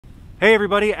Hey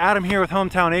everybody, Adam here with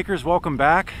Hometown Acres. Welcome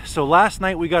back. So last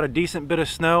night we got a decent bit of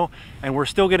snow and we're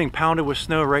still getting pounded with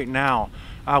snow right now.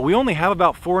 We only have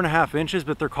about 4.5 inches,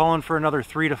 but they're calling for another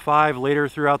 3 to 5 later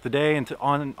throughout the day and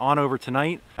on over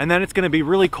tonight. And then it's going to be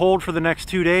really cold for the next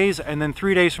 2 days, and then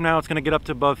 3 days from now it's going to get up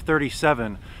to above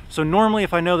 37. So normally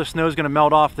if I know the snow is going to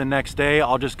melt off the next day,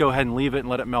 I'll just go ahead and leave it and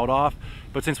let it melt off.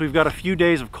 But since we've got a few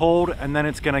days of cold and then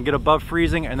it's going to get above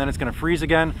freezing and then it's going to freeze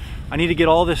again, I need to get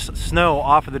all this snow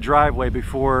off of the driveway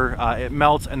before it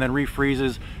melts and then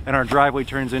refreezes and our driveway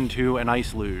turns into an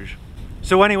ice luge.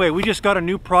 So anyway, we just got a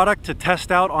new product to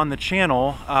test out on the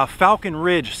channel. Falcon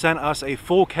Ridge sent us a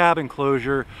full cab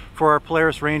enclosure for our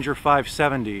Polaris Ranger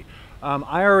 570.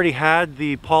 I already had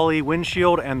the poly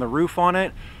windshield and the roof on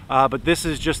it, but this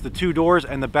is just the 2 doors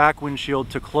and the back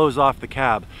windshield to close off the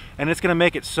cab. And it's gonna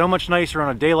make it so much nicer on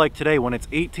a day like today when it's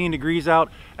 18 degrees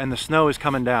out and the snow is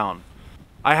coming down.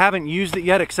 I haven't used it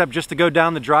yet except just to go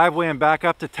down the driveway and back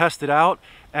up to test it out.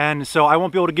 And so I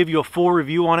won't be able to give you a full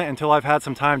review on it until I've had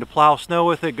some time to plow snow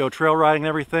with it, go trail riding and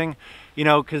everything. You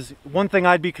know, because one thing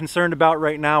I'd be concerned about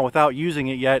right now without using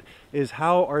it yet is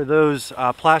how are those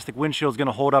plastic windshields going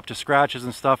to hold up to scratches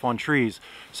and stuff on trees.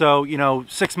 So, you know,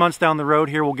 6 months down the road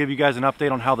here, we'll give you guys an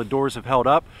update on how the doors have held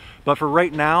up. But for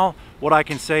right now, what I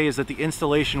can say is that the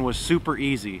installation was super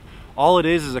easy. All it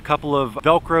is a couple of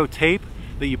Velcro tape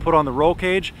that you put on the roll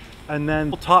cage, and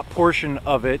then the top portion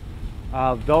of it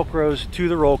velcros to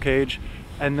the roll cage,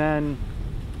 and then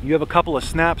you have a couple of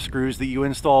snap screws that you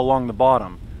install along the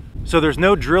bottom. So there's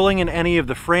no drilling in any of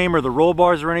the frame or the roll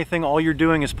bars or anything. All you're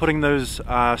doing is putting those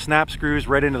snap screws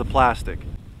right into the plastic.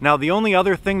 Now the only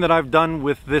other thing that I've done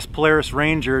with this Polaris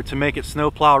Ranger to make it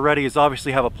snowplow ready is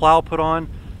obviously have a plow put on.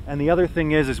 And the other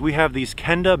thing is we have these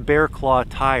Kenda Bear Claw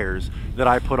tires that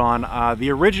I put on. The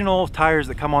original tires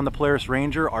that come on the Polaris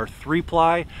Ranger are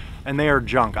 3-ply and they are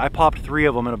junk. I popped 3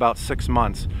 of them in about 6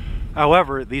 months.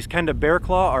 However, these Kenda Bear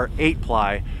Claw are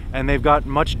 8-ply and they've got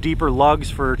much deeper lugs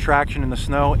for traction in the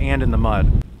snow and in the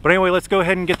mud. But anyway, let's go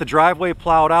ahead and get the driveway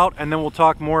plowed out and then we'll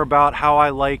talk more about how I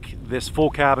like this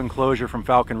full cab enclosure from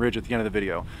Falcon Ridge at the end of the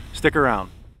video. Stick around.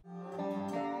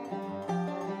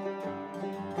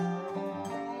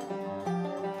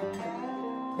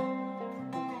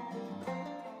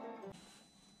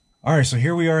 All right, so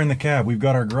here we are in the cab. We've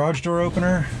got our garage door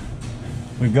opener.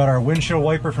 We've got our windshield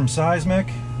wiper from Seizmik.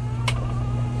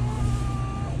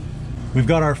 We've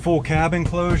got our full cab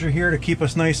enclosure here to keep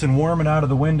us nice and warm and out of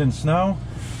the wind and snow.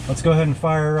 Let's go ahead and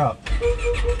fire her up.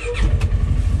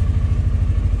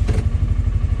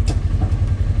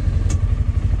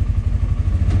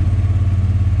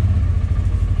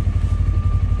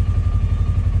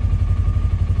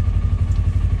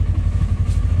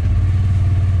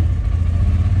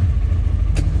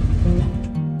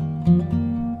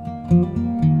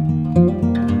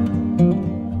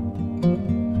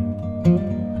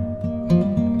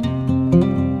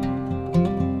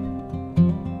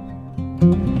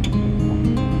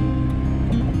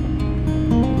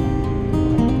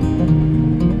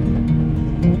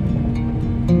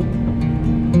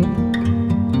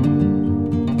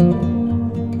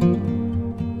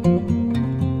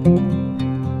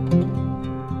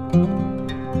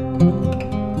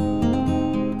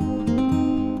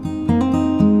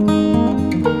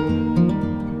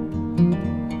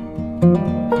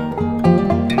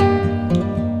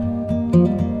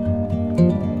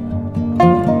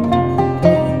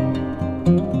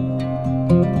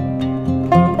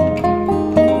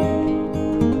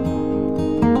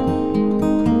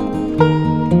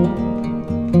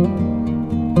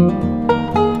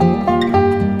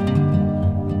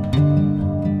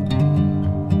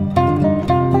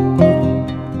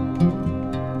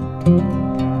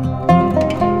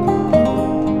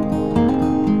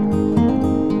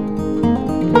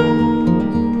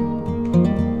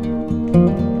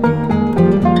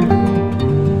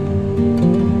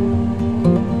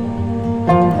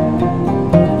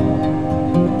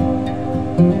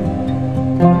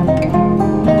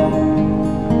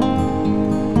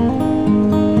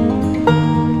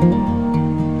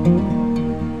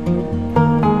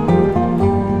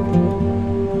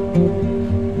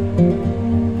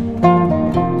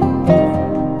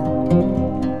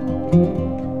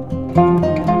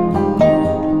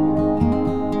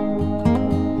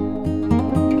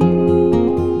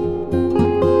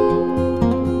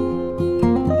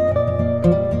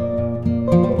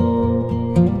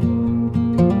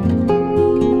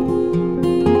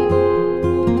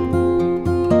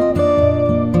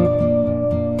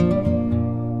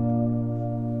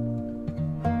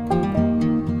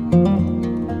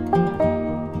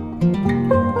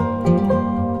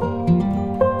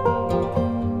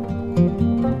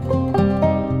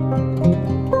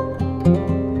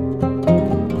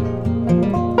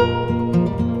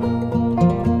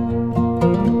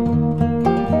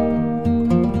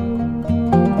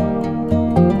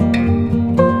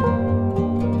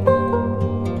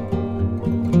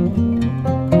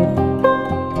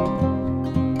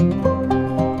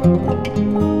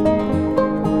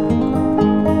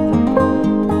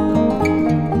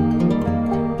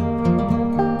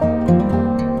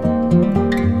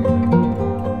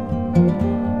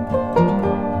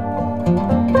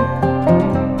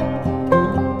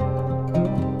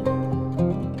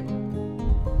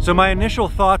 So my initial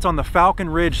thoughts on the Falcon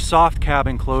Ridge soft cab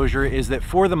enclosure is that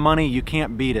for the money, you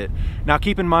can't beat it. Now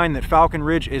keep in mind that Falcon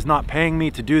Ridge is not paying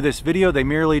me to do this video. They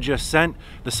merely just sent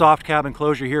the soft cab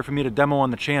enclosure here for me to demo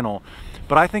on the channel.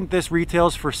 But I think this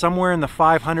retails for somewhere in the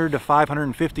 $500 to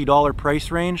 $550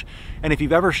 price range. And if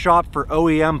you've ever shopped for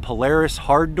OEM Polaris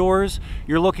hard doors,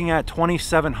 you're looking at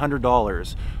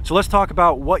 $2,700. So let's talk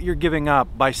about what you're giving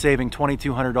up by saving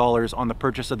 $2,200 on the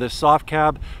purchase of this soft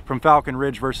cab from Falcon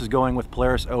Ridge versus going with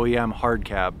Polaris OEM hard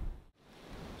cab.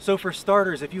 So for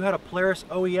starters, if you had a Polaris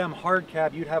OEM hard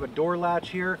cab, you'd have a door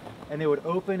latch here and it would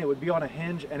open, it would be on a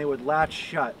hinge and it would latch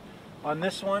shut. On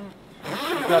this one,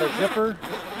 you've got a zipper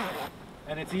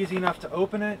and it's easy enough to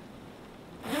open it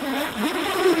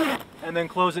and then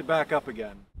close it back up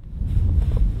again.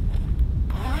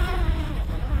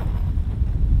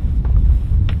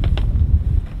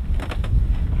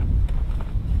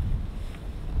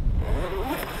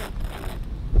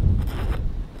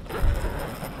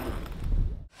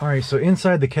 Alright, so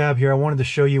inside the cab here, I wanted to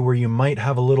show you where you might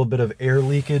have a little bit of air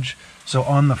leakage. So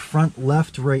on the front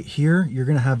left right here, you're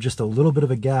going to have just a little bit of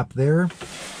a gap there.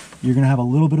 You're going to have a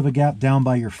little bit of a gap down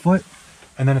by your foot.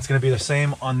 And then it's going to be the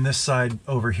same on this side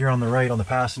over here on the right on the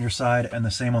passenger side, and the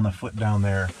same on the foot down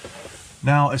there.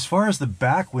 Now, as far as the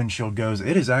back windshield goes,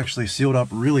 it is actually sealed up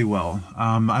really well.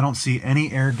 I don't see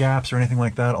any air gaps or anything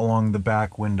like that along the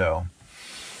back window.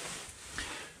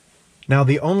 Now,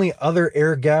 the only other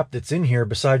air gap that's in here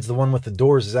besides the one with the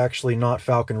doors is actually not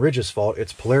Falcon Ridge's fault,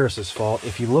 it's Polaris's fault.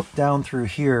 If you look down through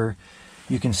here,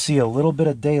 you can see a little bit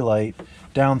of daylight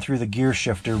down through the gear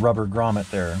shifter rubber grommet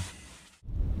there.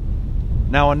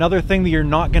 Now, another thing that you're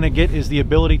not going to get is the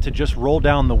ability to just roll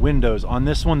down the windows. On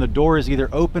this one, the door is either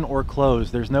open or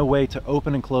closed. There's no way to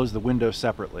open and close the windows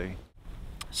separately.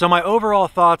 So my overall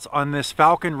thoughts on this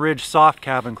Falcon Ridge soft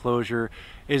cab enclosure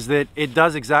is that it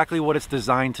does exactly what it's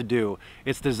designed to do.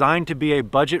 It's designed to be a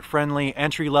budget-friendly,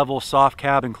 entry-level soft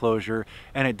cab enclosure,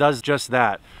 and it does just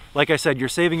that. Like I said, you're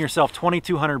saving yourself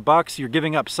 $2,200. You're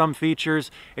giving up some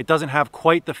features. It doesn't have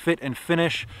quite the fit and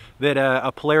finish that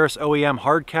a Polaris OEM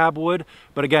hard cab would,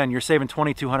 but again, you're saving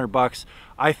 $2,200.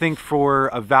 I think for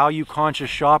a value-conscious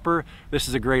shopper, this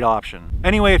is a great option.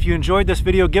 Anyway, if you enjoyed this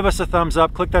video, give us a thumbs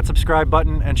up, click that subscribe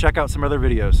button, and check out some other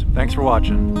videos. Thanks for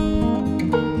watching.